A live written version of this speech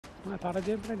Well, I thought I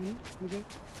did, but I didn't. Okay.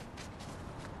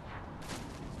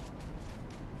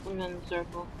 I'm in the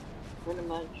circle, pretty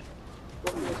much.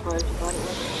 Looking as far as you thought it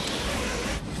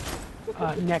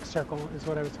was. Next circle is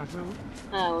what I was talking about.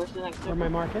 Oh, where's the next circle? Where my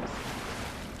mark is.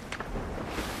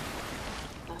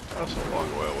 That's a long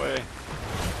way away.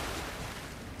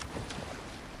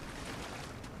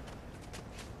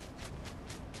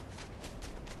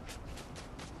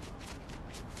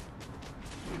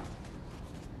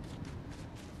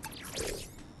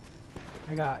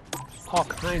 I got all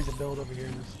kinds of build over here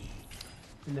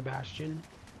in the bastion.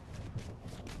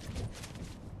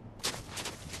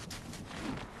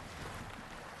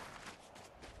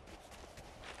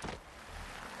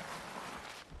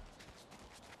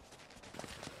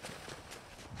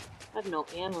 I have no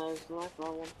ammo, is my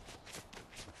problem.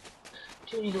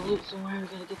 Do need to loot somewhere, we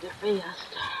gotta get there fast.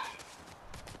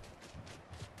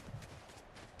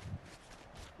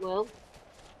 Well,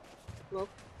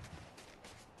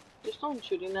 there's someone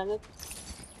shooting at us.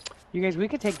 You guys, we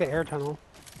could take the air tunnel.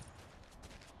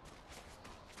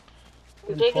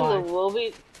 We're and taking fly. the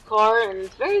Wilby car, and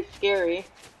it's very scary.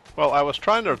 Well, I was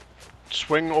trying to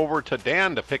swing over to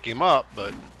Dan to pick him up,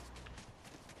 but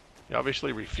he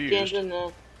obviously refused.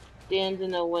 Dan's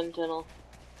in the wind tunnel.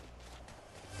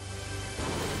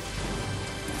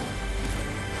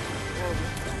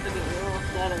 We're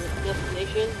almost out of the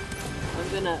destination. I'm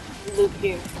gonna loop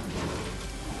here.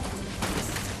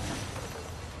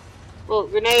 Whoa,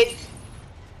 grenades!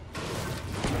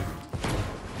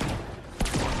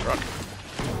 Truck.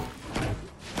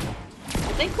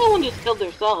 I think someone just killed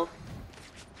themselves.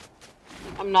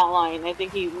 I'm not lying. I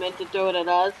think he meant to throw it at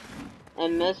us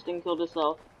and missed and killed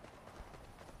himself.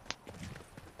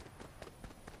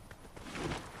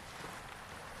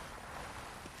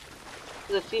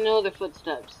 I see no other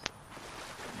footsteps.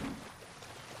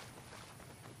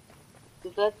 So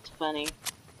that's funny.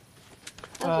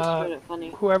 That's just straight up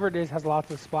funny. Whoever it is has lots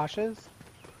of splashes,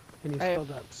 and he's I have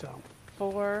filled up. So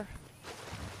 4.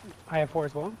 I have 4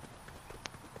 as well.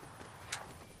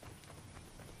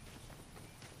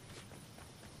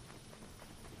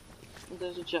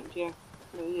 There's a jump here.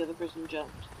 Maybe the other person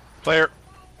jumped. Player.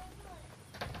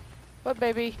 What,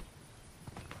 baby?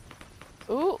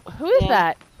 Ooh, who is Yeah.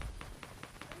 that?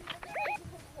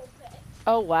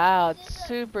 Oh, wow. It's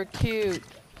super cute.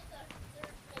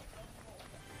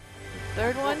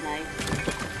 Third Not one? nice.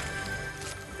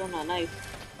 Still not nice.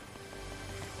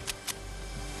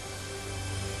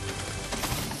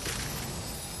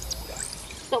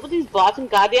 What's up with these bots and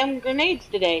goddamn grenades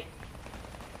today?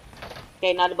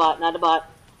 Okay, not a bot, not a bot.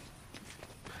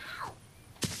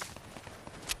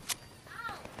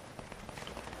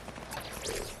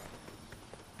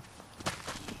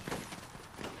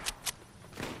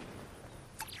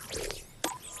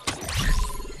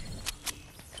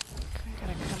 I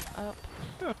gotta come up.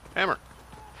 Yeah, hammer.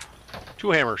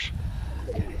 2 hammers.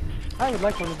 I would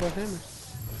like one of both hammers.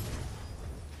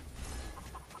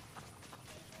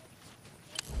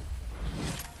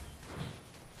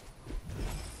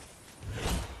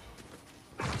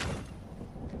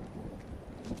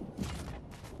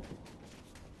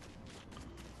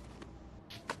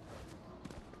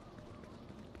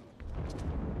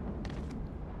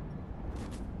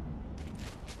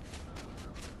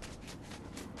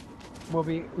 Well,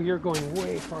 you're going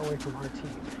way far away from our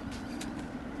team.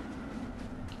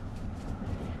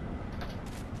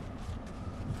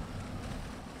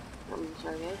 I'm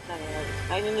sorry guys, I was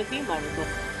fighting the team line, but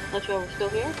not sure we're still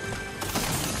here.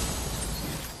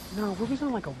 No, Ruby's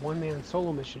on like a one-man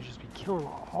solo mission, just be killing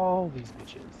all these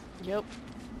bitches. Yep.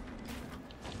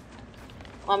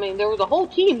 I mean, there was a whole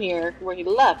team here where he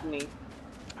left me.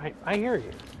 I hear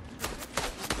you.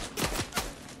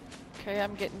 Okay,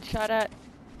 I'm getting shot at.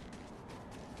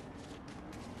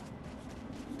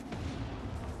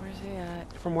 Where's he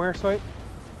at? From where, Soy?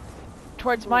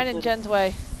 Towards mine and Jen's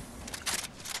way.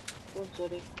 Where's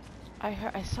Jody?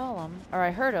 I saw him, or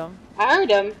I heard him. I heard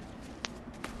him.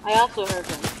 I also heard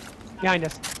him. Behind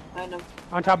us. I know.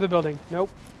 On top of the building. Nope.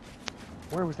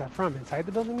 Where was that from? Inside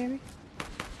the building, maybe?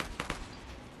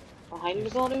 Behind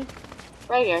the building?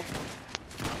 Right here.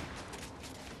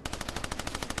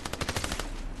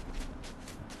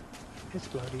 It's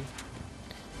bloody.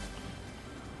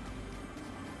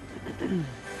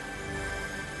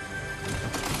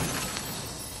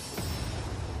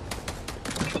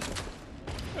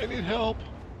 I need help.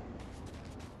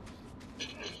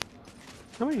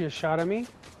 Somebody just shot at me.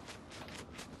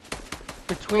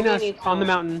 Between Well, us, we need on the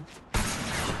help. mountain.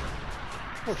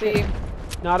 Oh, See? shit.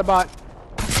 Not a bot.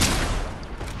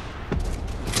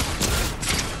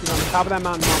 He's on the top of that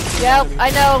mountain. Mom. Yep,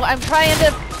 I know. I'm trying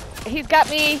to. He's got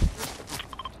me.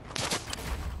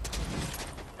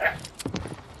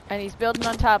 And he's building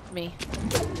on top of me.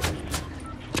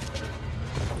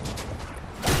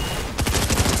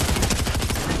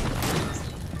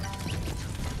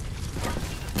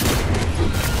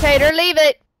 Tater, leave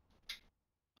it!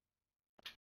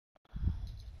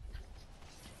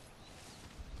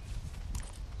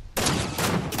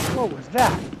 What was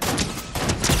that?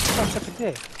 Fuck up a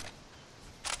dick.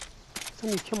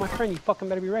 Somebody kill my friend, you fucking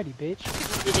better be ready, bitch.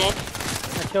 You did?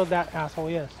 I killed that asshole,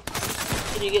 yes.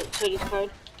 Did you get Sooty's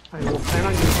card? I will plan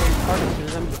on getting Sooty's card as soon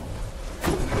as I'm done.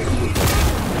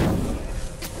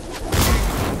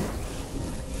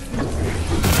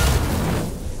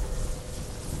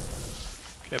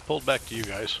 Okay, pulled back to you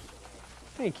guys.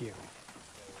 Thank you.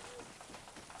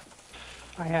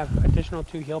 I have additional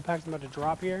 2 heal packs I'm about to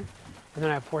drop here. And then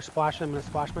I have 4 splashes I'm going to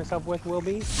splash myself with, will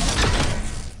be.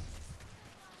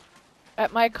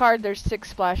 At my card, there's 6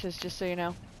 splashes, just so you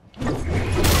know. See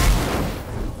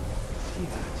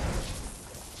that.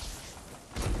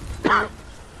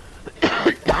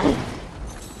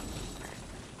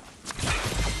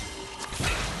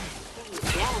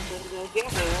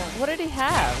 What did he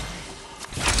have?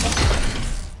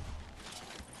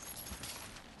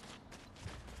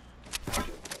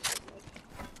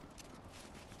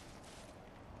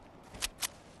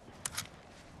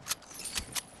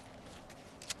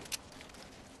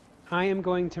 I am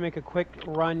going to make a quick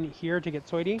run here to get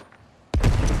Soity.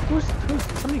 Who's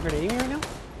somebody grenading me right now?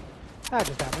 That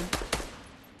just happened.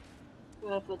 We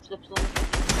have footsteps on.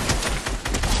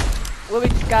 Louie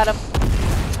just got him.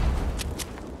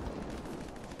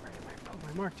 Where did I put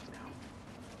my mark just now?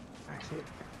 I see it.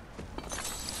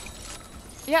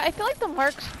 Yeah, I feel like the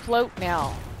marks float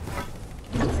now.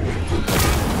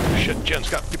 Shit, Jen's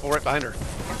got people right behind her.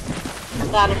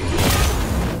 Got him.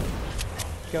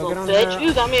 Go get on Bitch, her.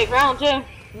 you got me a ground too.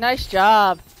 Nice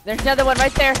job. There's another one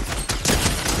right there.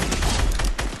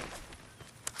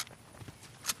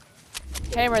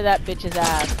 Hammer that bitch's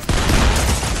ass.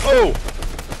 Oh!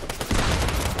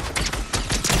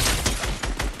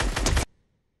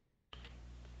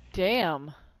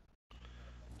 Damn.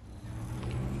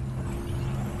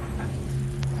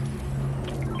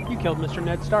 You killed Mr.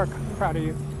 Ned Stark. I'm proud of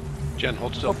you. Jen,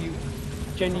 hold still. Hope you,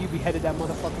 Jen, you beheaded that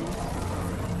motherfucker.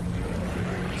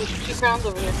 There's 2 crowns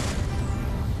over here.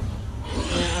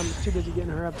 Yeah, I'm too busy getting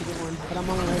her up to get one, but I'm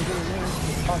on the way getting there.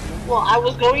 It's possible. Well, I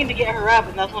was going to get her up,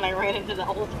 and that's when I ran into the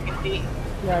whole fucking thing.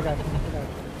 Yeah, I got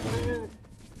you.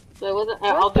 So it wasn't.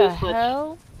 What I'll do the a switch.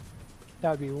 hell?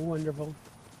 That would be wonderful.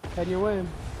 Head your way.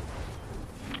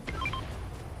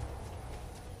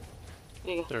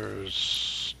 There you go.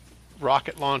 There's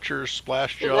rocket launchers,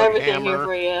 splash There's jug, everything here hammer,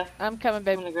 for you. I'm coming, I'm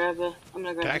babe. gonna grab a. I'm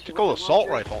gonna grab tactical this assault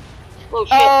launcher. rifle. Oh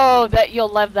shit! Oh, that you'll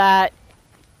love that.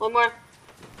 One more.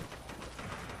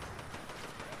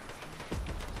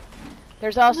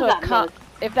 There's also Look a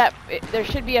at that there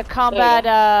should be a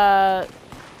combat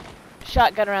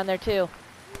shotgun around there too.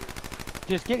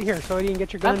 Just get here so you can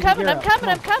get your gun. I'm coming. and gear I'm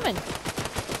up. coming. Come I'm on. coming.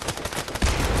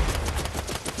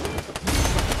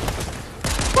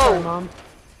 Sorry, Whoa. Mom.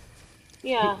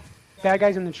 Yeah. Bad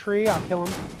guy's in the tree. I'll kill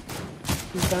him.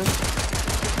 He's done.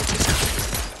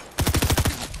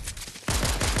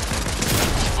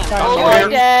 Oh, You're You're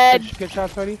dead. Good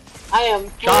shot, buddy. I am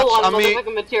full Shots on on me.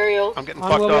 motherfucking materials. I'm getting On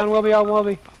fucked Wilby, on up. Wilby, on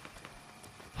Wilby.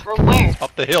 From where?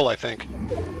 Up the hill, I think.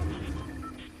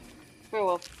 Very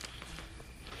well.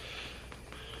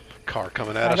 Car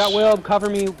coming at I us. got Will. Cover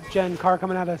me, Jen. Car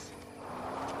coming at us.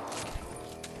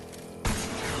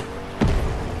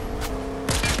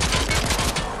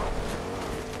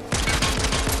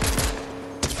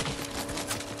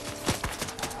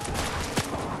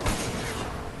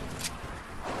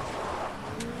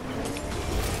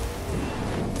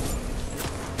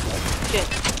 Shit.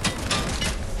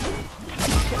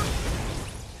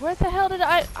 Where the hell did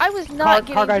I was not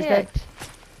Car guy's getting hit.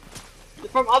 dead.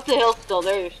 From up the hill still.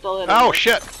 There, you're still in. Oh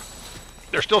shit!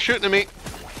 They're still shooting at me.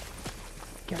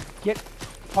 Get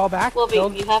fall back. Well,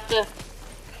 build. you have to.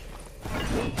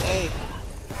 Hey.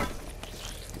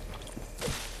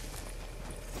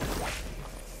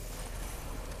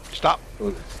 Stop.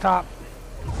 Ooh, stop.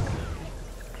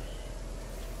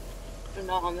 They're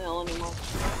not on the hill anymore.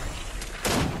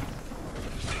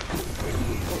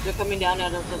 They're coming down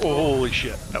at us. As well. Holy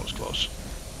shit, that was close.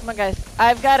 Come on, guys.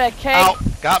 I've got a K. Ow!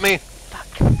 Got me.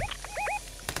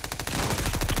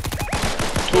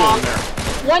 Two of them there.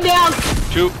 One down.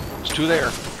 Two. It's two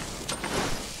there.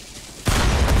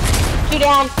 2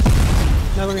 down.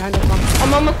 Another one behind us, Mom.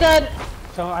 I'm almost dead.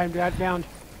 So I got down.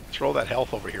 Throw that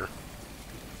health over here.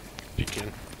 If you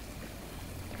can.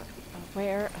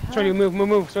 Where? Huh? Sorry,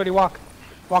 move. Sorry, walk.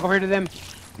 Walk over here to them.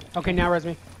 Okay, now res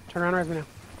me. Turn around, res me now.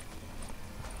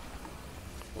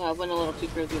 Yeah, I went a little too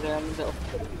crazy there on the bill.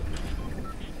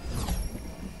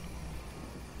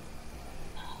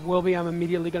 Wilby, I'm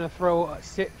immediately gonna throw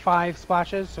 5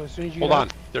 splashes. So as soon as you Hold get on.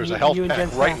 up, There's you- a health you and pack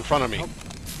Jen right stack. in front of me. Oh,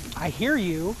 I hear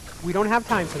you. We don't have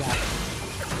time for that.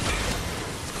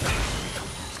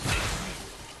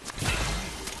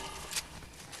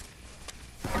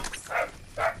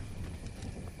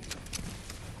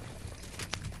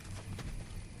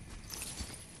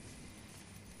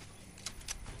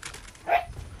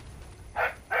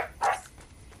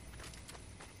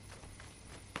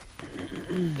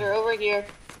 They're over here.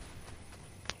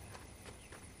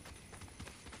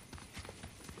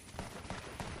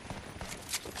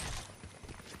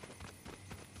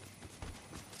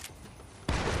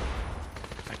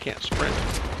 I can't sprint.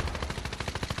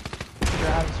 You're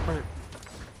out of sprint.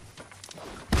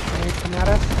 Grenades coming at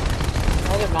us.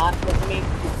 No, they're not. Look at me.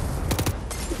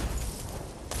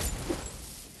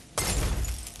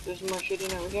 There's more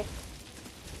shooting over here.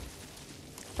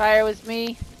 Fire was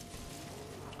me.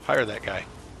 Hire that guy.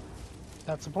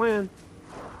 That's the plan.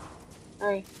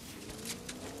 Hurry.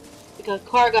 Because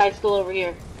car guy's still over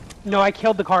here. No, I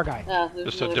killed the car guy. There's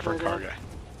Just a another different car guy. guy.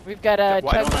 We've got a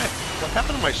Why chug. don't I? What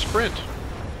happened to my sprint?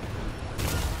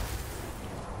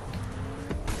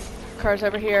 Cars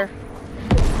over here.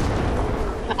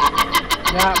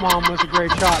 That mom was a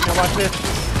great shot. Now watch this.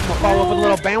 I'm gonna follow up with a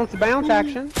little bounce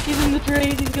action. He's in the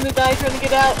tree. He's gonna die trying to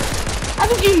get out. How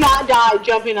did you not die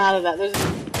jumping out of that? There's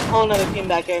a whole nother team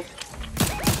back here.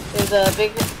 There's a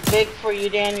big for you,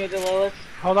 Dan. You're the lowest.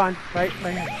 Hold on, right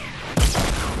here.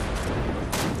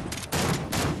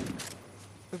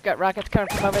 We've got rockets coming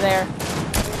from over there.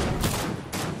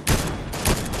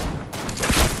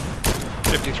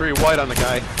 53 white on the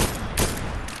guy.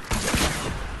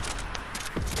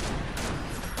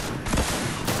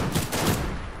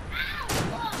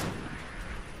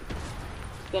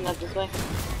 Going up this way.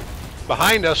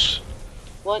 Behind us.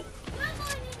 What?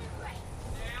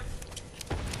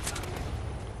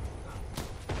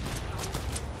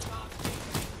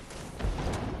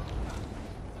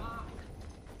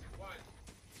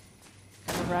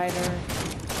 Got a rider.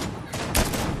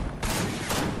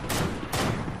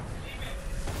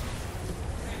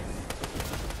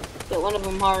 Hit one of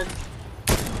them hard.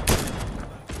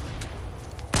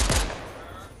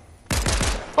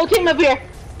 Whole team up here.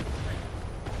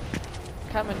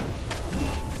 Coming.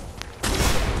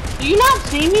 Do you not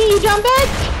see me, you dumb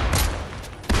bitch?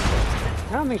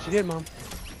 I don't think she did, Mom.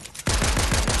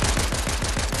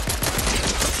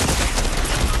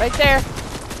 Right there.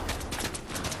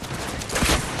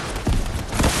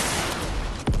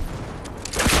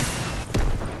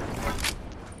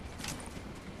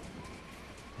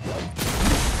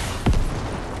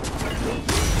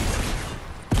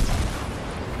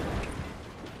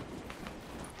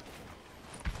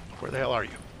 Where the hell are you?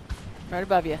 Right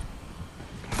above you.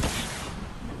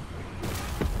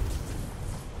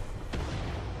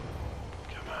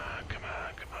 Come on, come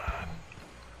on, come on.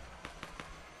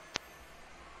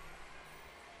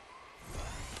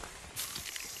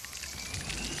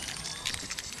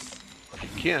 If you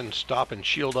can, stop and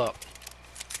shield up.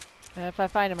 If I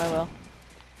find him, I will.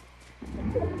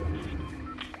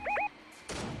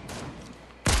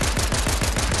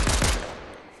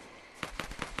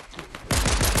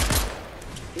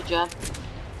 Good job.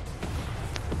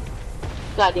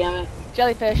 God damn it.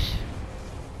 Jellyfish.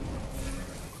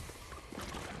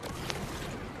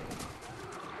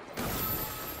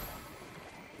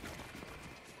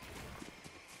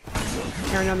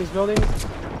 Tearing down these buildings.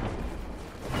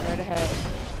 Right ahead.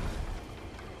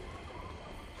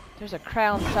 There's a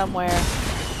crown somewhere.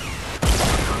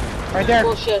 Right there.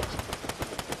 Bullshit.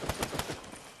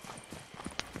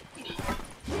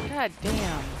 God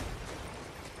damn.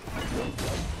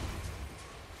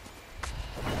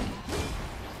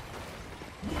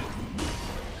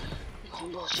 Oh,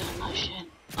 bullshit on my shit.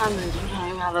 I'm losing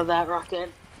time out of that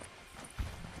rocket.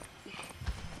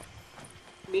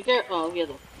 Be careful. Oh, yeah,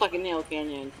 the fucking nail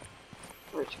canyon.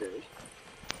 We're screwed.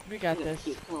 We got I'm gonna this.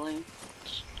 keep pulling.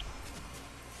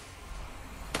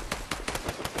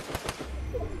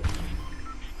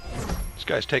 This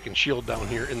guy's taking shield down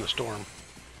here in the storm.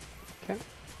 Okay.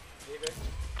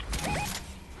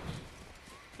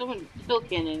 Someone still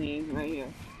canyoning right here.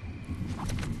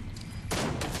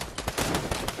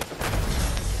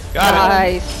 Got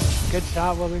Nice. Good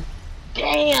shot, Wilby.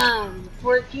 Damn!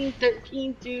 14,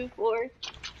 13, 2, 4. it.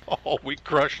 Oh, we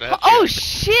crushed that Oh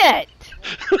shit. shit!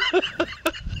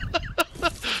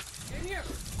 In here.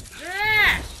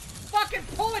 Yes! Fucking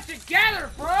pull it together,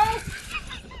 bro!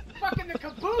 Fucking the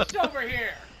caboose over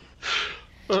here!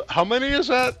 How many is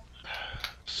that?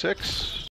 6?